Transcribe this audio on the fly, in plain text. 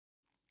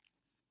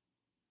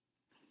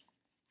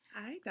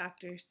Hi,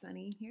 Dr.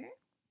 Sunny here.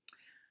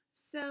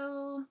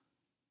 So,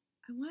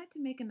 I wanted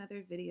to make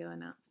another video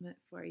announcement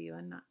for you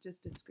and not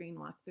just a screen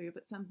walkthrough,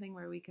 but something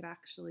where we could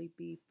actually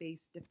be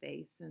face to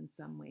face in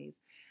some ways.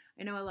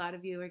 I know a lot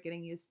of you are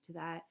getting used to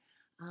that.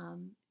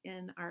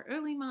 In our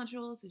early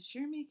modules, as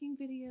you're making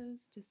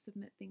videos to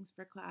submit things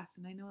for class,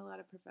 and I know a lot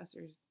of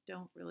professors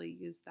don't really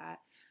use that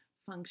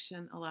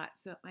function a lot,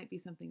 so it might be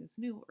something that's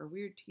new or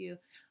weird to you.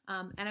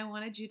 And I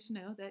wanted you to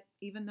know that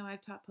even though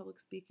I've taught public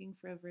speaking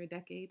for over a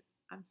decade,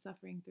 I'm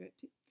suffering through it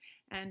too.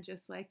 And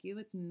just like you,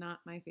 it's not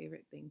my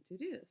favorite thing to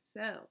do.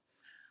 So,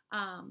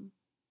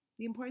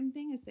 the important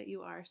thing is that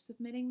you are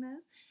submitting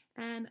those.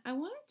 And I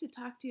wanted to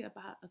talk to you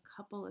about a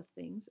couple of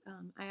things.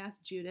 I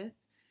asked Judith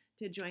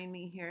to join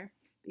me here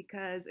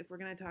because if we're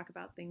going to talk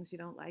about things you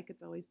don't like,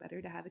 it's always better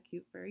to have a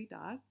cute furry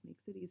dog.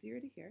 Makes it easier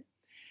to hear.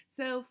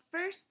 So,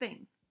 first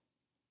thing,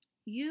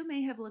 you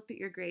may have looked at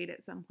your grade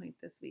at some point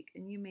this week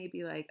and you may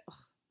be like,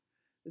 oh,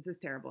 this is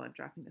terrible. I'm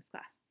dropping this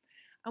class.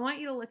 I want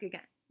you to look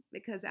again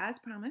because, as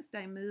promised,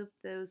 I moved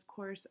those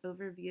course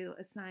overview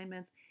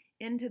assignments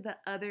into the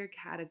other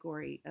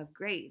category of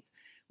grades,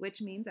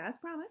 which means, as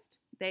promised,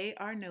 they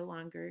are no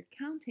longer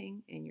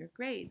counting in your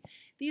grade.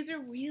 These are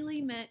really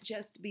meant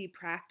just to be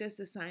practice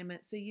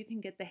assignments so you can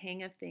get the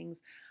hang of things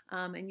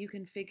and you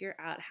can figure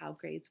out how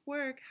grades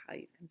work, how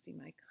you can see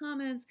my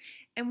comments,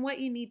 and what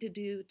you need to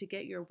do to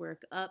get your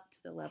work up to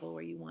the level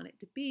where you want it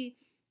to be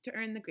to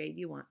earn the grade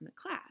you want in the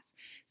class.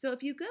 So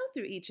if you go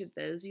through each of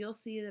those, you'll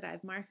see that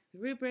I've marked the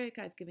rubric,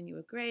 I've given you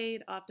a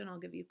grade. Often I'll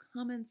give you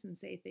comments and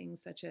say things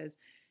such as,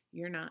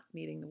 you're not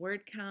meeting the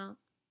word count,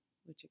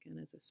 which again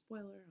is a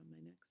spoiler on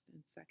my next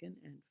and second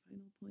and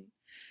final point.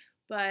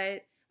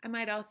 But I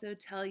might also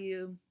tell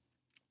you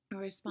a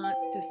response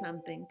to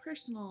something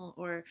personal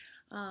or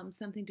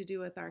something to do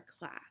with our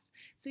class.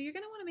 So you're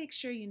going to want to make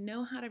sure you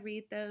know how to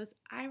read those.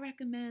 I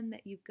recommend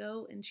that you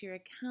go into your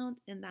account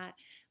in that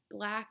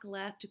black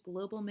left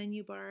global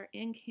menu bar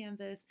in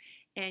Canvas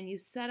and you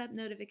set up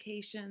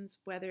notifications,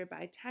 whether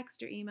by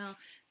text or email,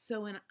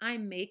 so when I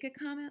make a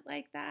comment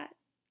like that,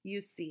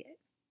 you see it.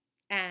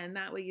 And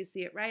that way you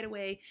see it right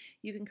away.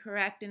 You can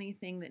correct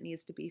anything that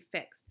needs to be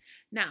fixed.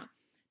 Now,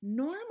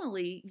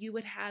 normally you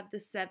would have the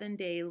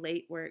 7-day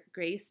late work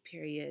grace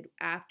period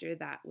after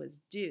that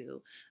was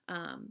due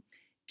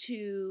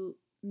to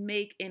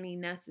make any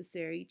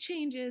necessary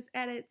changes,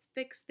 edits,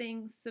 fix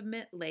things,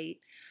 submit late.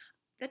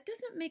 That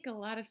doesn't make a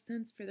lot of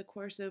sense for the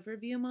course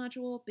overview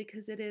module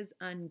because it is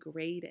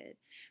ungraded,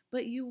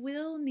 but you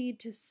will need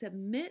to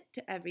submit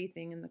to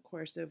everything in the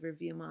course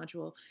overview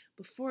module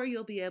before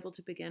you'll be able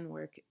to begin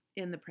work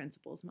in the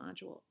principles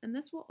module. And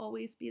this will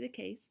always be the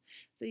case,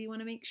 so you want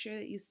to make sure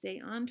that you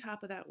stay on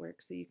top of that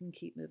work so you can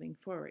keep moving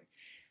forward.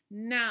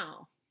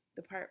 Now,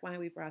 the part why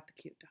we brought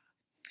the cute dog.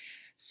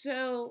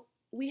 So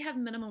we have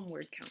minimum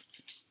word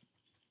counts.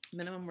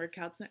 Minimum word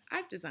counts that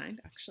I've designed,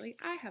 actually.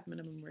 I have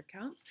minimum word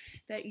counts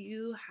that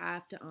you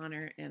have to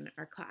honor in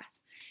our class.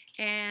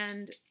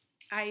 And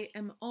I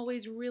am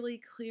always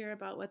really clear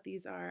about what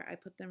these are. I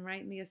put them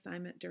right in the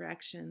assignment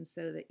directions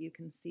so that you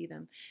can see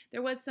them.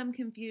 There was some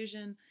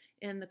confusion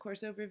in the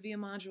course overview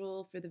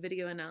module for the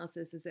video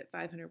analysis. Is it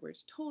 500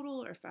 words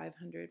total or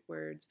 500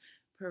 words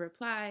per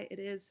reply? It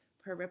is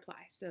per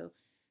reply. So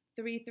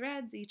 3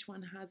 threads, each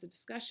one has a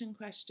discussion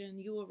question.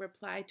 You will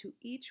reply to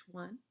each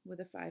one with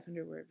a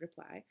 500-word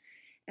reply,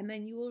 and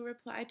then you will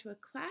reply to a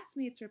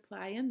classmate's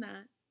reply in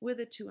that with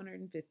a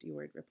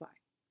 250-word reply.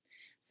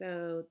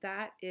 So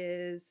that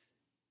is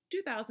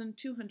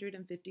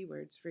 2,250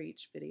 words for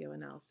each video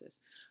analysis.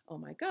 Oh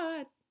my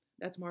God,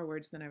 that's more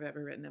words than I've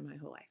ever written in my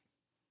whole life.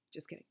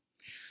 Just kidding.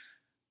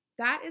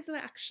 That is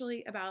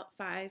actually about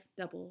 5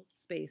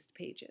 double-spaced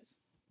pages.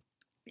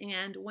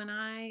 And when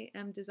I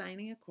am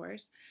designing a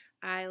course,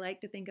 I like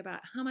to think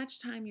about how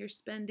much time you're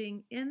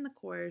spending in the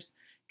course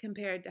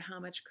compared to how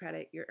much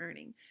credit you're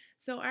earning.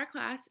 So our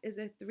class is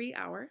a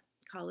 3-hour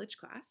college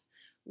class,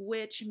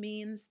 which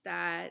means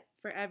that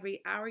for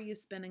every hour you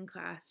spend in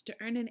class to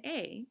earn an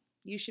A,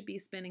 you should be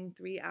spending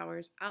 3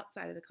 hours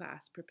outside of the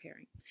class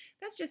preparing.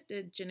 That's just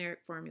a generic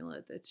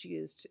formula that's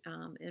used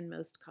in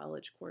most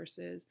college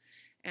courses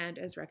and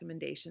as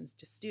recommendations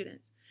to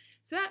students.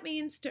 So that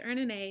means to earn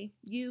an A,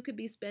 you could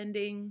be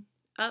spending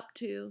up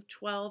to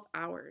 12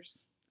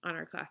 hours on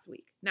our class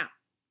week. Now,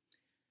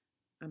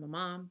 I'm a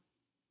mom.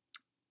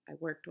 I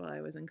worked while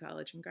I was in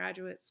college and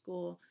graduate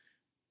school.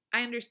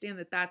 I understand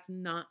that that's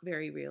not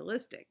very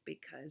realistic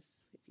because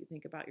if you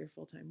think about your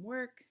full-time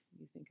work,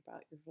 you think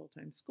about your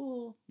full-time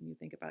school, and you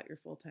think about your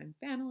full-time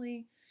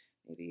family,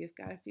 maybe you've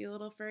got a few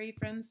little furry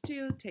friends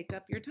too, take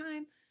up your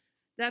time.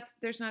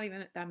 There's not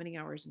even that many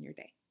hours in your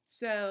day.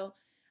 So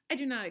I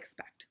do not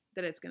expect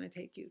that it's going to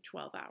take you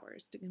 12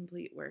 hours to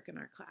complete work in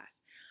our class.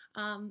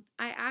 I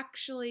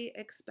actually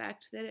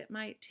expect that it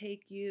might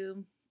take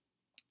you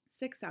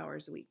 6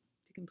 hours a week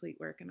to complete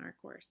work in our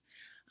course.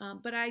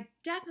 But I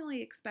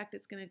definitely expect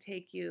it's going to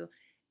take you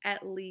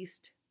at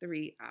least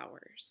 3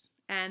 hours.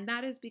 And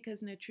that is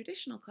because in a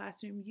traditional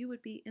classroom, you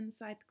would be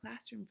inside the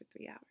classroom for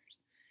 3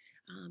 hours.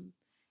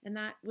 And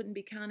that wouldn't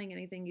be counting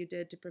anything you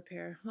did to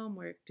prepare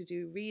homework, to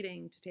do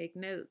reading, to take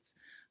notes,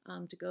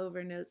 to go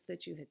over notes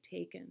that you had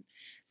taken.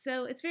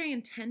 So it's very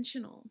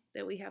intentional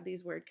that we have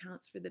these word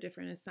counts for the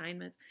different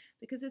assignments,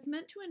 because it's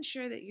meant to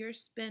ensure that you're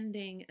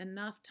spending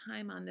enough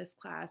time on this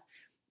class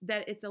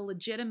that it's a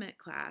legitimate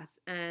class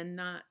and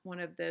not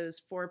one of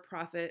those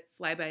for-profit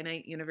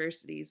fly-by-night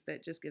universities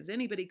that just gives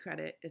anybody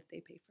credit if they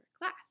pay for a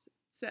class.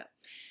 So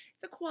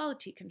it's a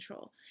quality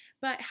control.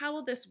 But how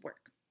will this work?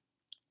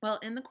 Well,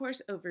 in the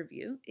course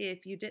overview,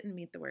 if you didn't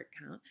meet the word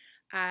count,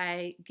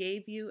 I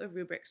gave you a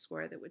rubric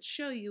score that would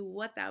show you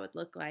what that would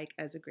look like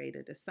as a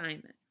graded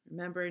assignment.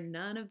 Remember,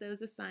 none of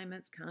those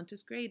assignments count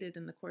as graded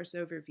in the course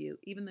overview,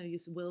 even though you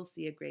will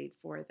see a grade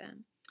for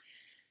them.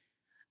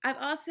 I've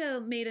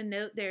also made a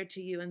note there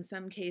to you in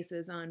some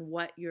cases on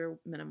what your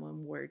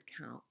minimum word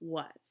count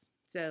was.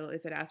 So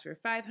if it asked for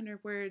 500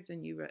 words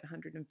and you wrote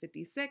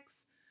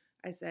 156,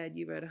 I said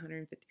you wrote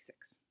 156.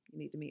 You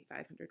need to meet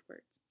 500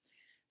 words.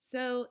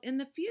 So in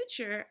the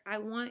future, I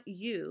want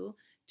you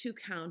to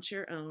count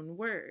your own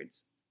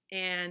words.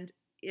 And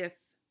if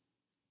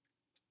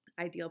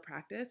ideal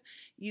practice,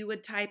 you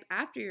would type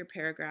after your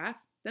paragraph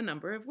the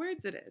number of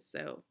words it is.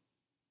 So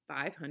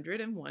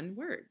 501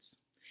 words.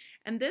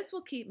 And this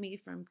will keep me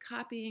from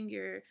copying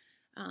your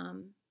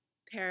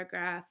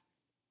paragraph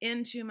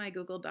into my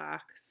Google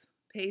Docs,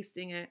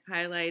 pasting it,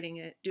 highlighting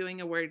it, doing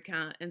a word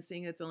count, and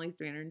seeing it's only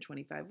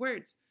 325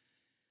 words.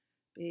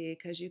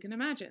 Because you can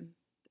imagine,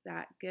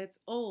 that gets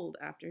old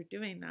after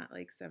doing that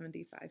like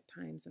 75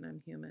 times, and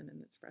I'm human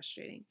and it's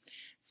frustrating.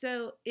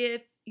 So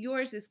if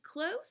yours is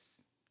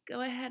close,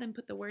 go ahead and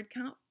put the word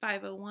count,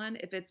 501.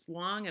 If it's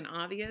long and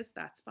obvious,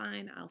 that's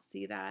fine. I'll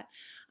see that.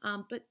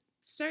 But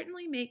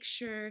certainly make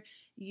sure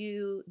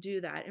you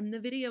do that. In the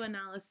video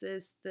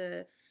analysis,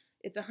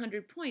 it's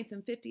 100 points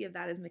and 50 of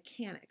that is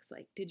mechanics,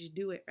 like did you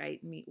do it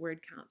right and meet word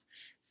counts.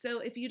 So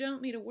if you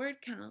don't meet a word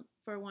count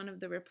for one of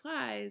the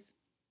replies,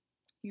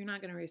 you're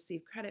not going to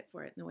receive credit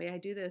for it. And the way I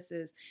do this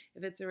is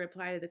if it's a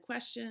reply to the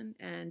question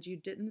and you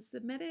didn't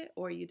submit it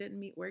or you didn't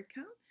meet word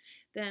count,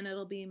 then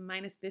it'll be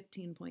minus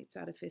 15 points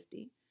out of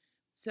 50.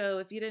 So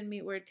if you didn't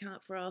meet word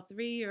count for all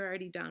three, you're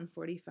already down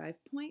 45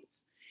 points.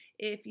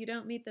 If you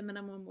don't meet the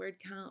minimum word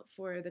count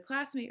for the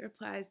classmate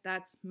replies,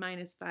 that's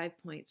minus 5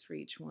 points for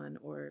each one,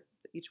 or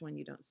each one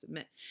you don't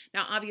submit.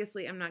 Now,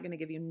 obviously, I'm not going to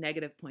give you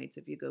negative points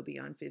if you go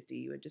beyond 50.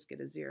 You would just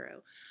get a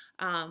 0.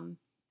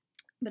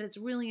 But it's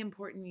really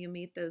important you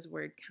meet those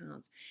word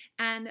counts.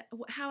 And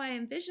how I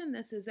envision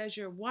this is as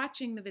you're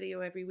watching the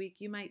video every week,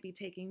 you might be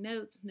taking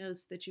notes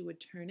that you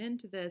would turn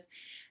into this.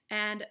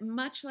 And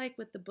much like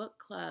with the book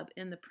club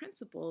in the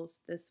principles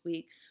this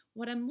week,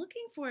 what I'm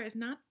looking for is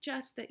not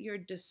just that you're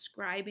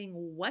describing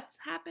what's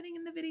happening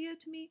in the video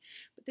to me,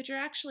 but that you're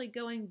actually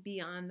going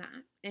beyond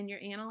that and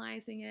you're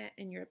analyzing it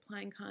and you're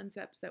applying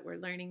concepts that we're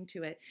learning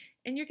to it.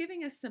 And you're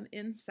giving us some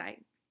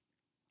insight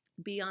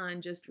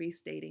beyond just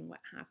restating what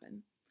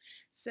happened.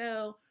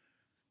 So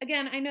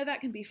again, I know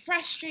that can be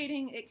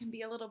frustrating. It can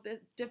be a little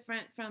bit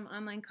different from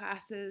online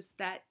classes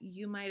that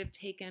you might have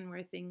taken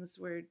where things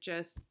were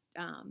just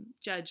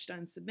judged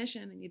on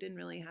submission and you didn't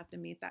really have to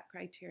meet that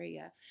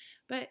criteria.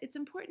 But it's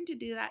important to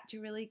do that to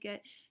really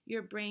get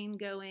your brain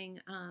going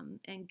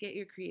and get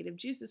your creative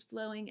juices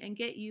flowing and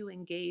get you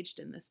engaged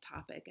in this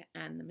topic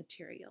and the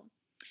material.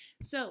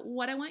 So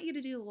what I want you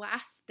to do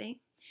last thing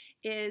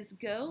is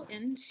go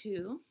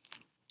into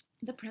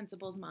the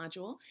principles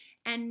module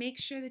and make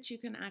sure that you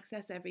can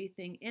access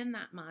everything in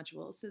that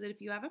module so that if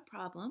you have a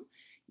problem,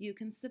 you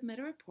can submit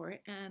a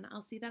report, and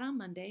I'll see that on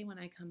Monday when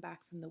I come back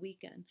from the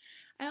weekend.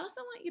 I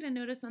also want you to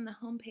notice on the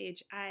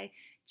homepage, I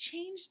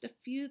changed a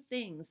few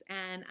things,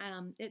 and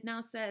it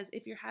now says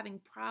if you're having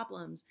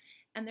problems,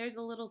 and there's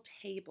a little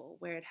table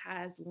where it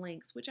has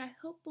links, which I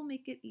hope will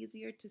make it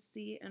easier to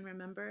see and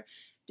remember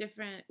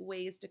different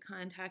ways to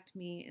contact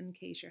me in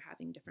case you're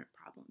having different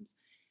problems.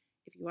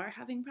 If you are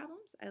having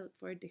problems, I look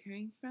forward to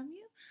hearing from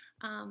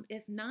you.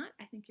 If not,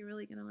 I think you're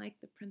really going to like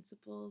the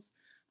principles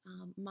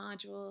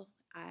module.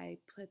 I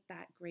put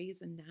that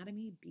Grey's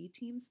Anatomy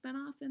B-Team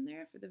spinoff in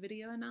there for the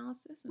video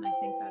analysis, and I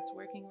think that's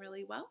working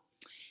really well.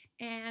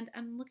 And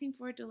I'm looking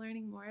forward to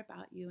learning more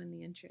about you in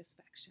the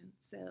introspection.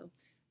 So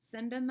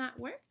send in that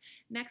work.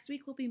 Next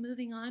week, we'll be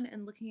moving on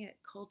and looking at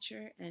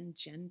culture and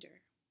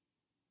gender.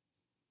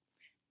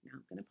 Now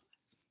I'm going to pause.